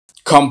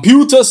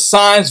Computer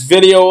science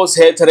videos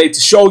here today to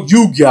show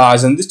you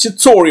guys in this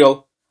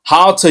tutorial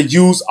how to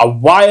use a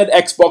wired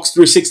Xbox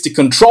 360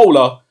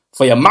 controller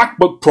for your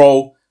MacBook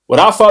Pro.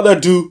 Without further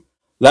ado,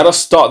 let us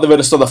start the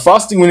video. So the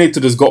first thing we need to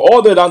do is go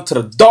all the way down to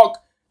the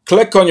dock,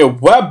 click on your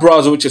web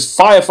browser, which is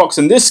Firefox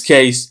in this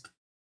case,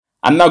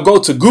 and now go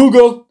to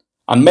Google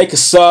and make a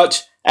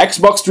search,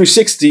 Xbox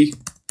 360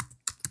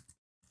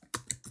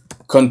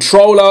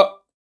 controller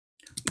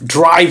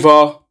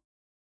driver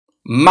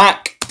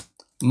Mac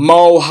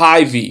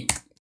Mojave.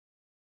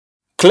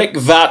 Click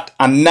that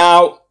and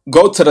now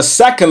go to the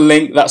second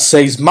link that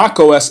says Mac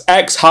OS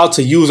X, how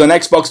to use an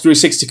Xbox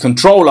 360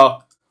 controller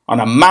on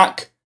a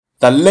Mac.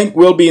 The link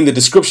will be in the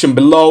description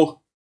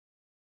below.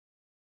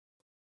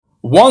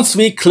 Once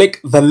we click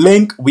the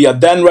link, we are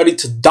then ready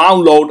to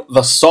download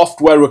the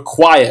software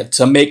required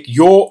to make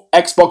your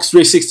Xbox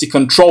 360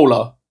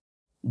 controller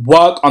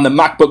work on the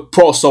MacBook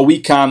Pro. So we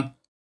can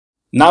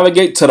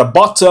navigate to the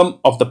bottom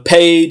of the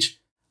page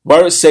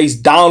where it says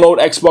download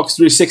Xbox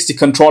 360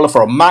 controller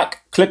for a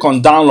Mac. Click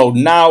on download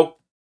now,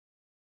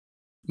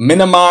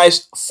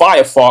 minimize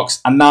Firefox,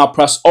 and now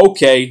press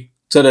OK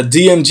to the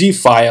DMG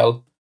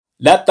file.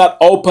 Let that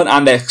open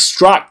and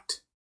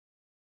extract.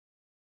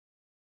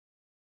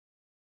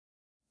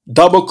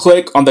 Double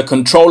click on the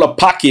controller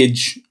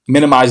package,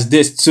 minimize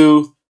this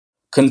too.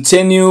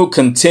 Continue.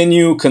 To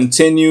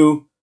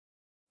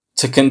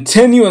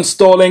continue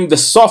installing the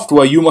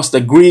software, you must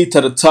agree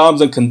to the terms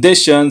and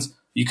conditions.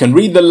 You can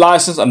read the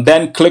license and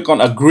then click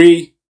on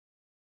agree,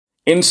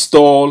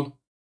 install,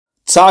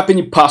 type in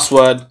your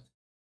password,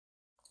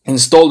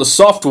 install the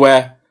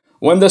software.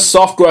 When the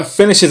software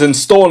finishes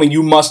installing,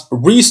 you must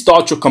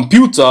restart your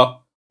computer,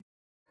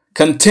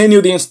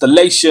 continue the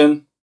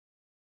installation.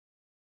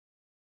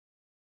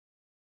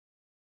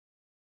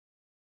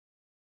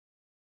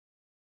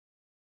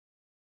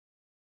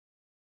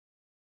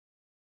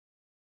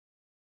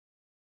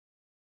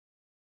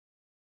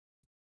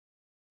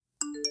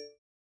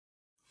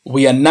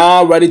 We are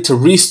now ready to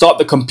restart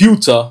the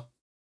computer.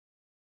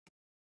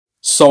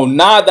 So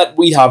now that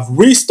we have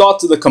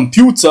restarted the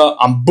computer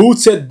and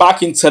booted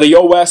back into the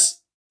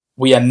OS,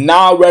 we are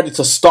now ready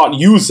to start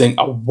using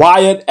a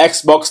wired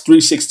Xbox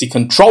 360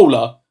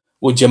 controller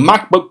with your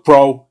MacBook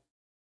Pro.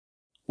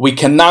 We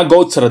can now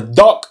go to the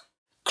dock,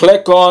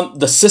 click on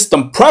the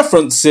system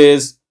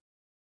preferences,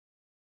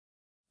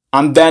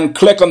 and then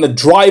click on the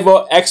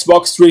driver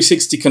Xbox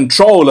 360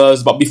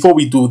 controllers. But before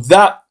we do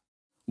that,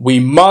 we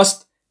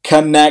must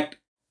connect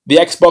the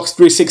Xbox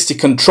 360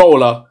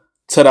 controller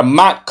to the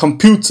Mac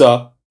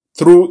computer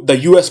through the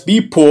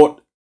USB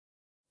port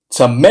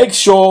to make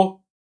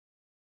sure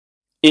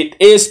it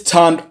is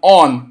turned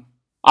on.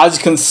 As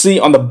you can see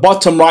on the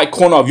bottom right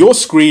corner of your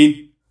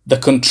screen, the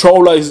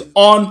controller is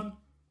on.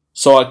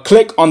 So I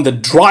click on the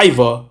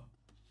driver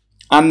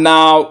and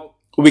now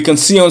we can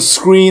see on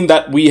screen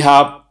that we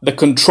have the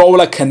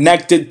controller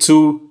connected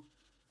to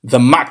the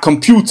Mac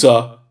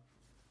computer.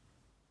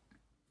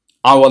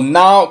 I will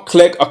now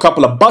click a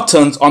couple of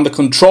buttons on the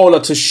controller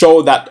to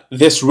show that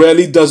this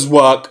really does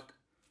work.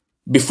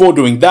 Before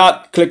doing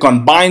that, click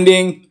on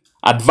binding,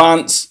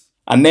 advance,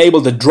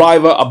 enable the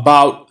driver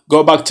about,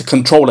 go back to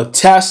controller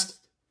test.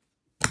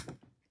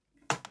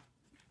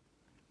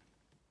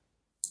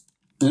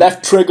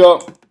 Left trigger,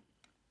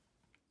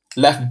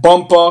 left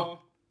bumper,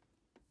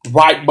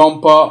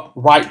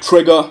 right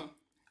trigger,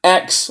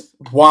 X,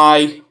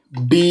 Y,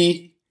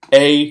 B,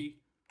 A,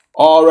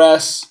 R,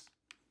 S,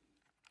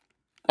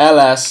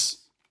 LS,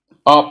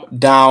 up,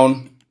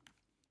 down,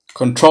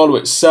 controller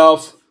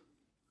itself,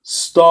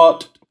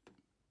 start,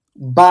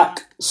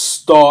 back,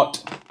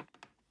 start.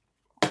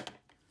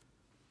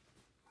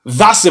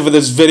 That's it for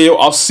this video.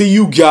 I'll see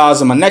you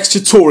guys in my next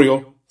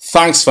tutorial.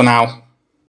 Thanks for now.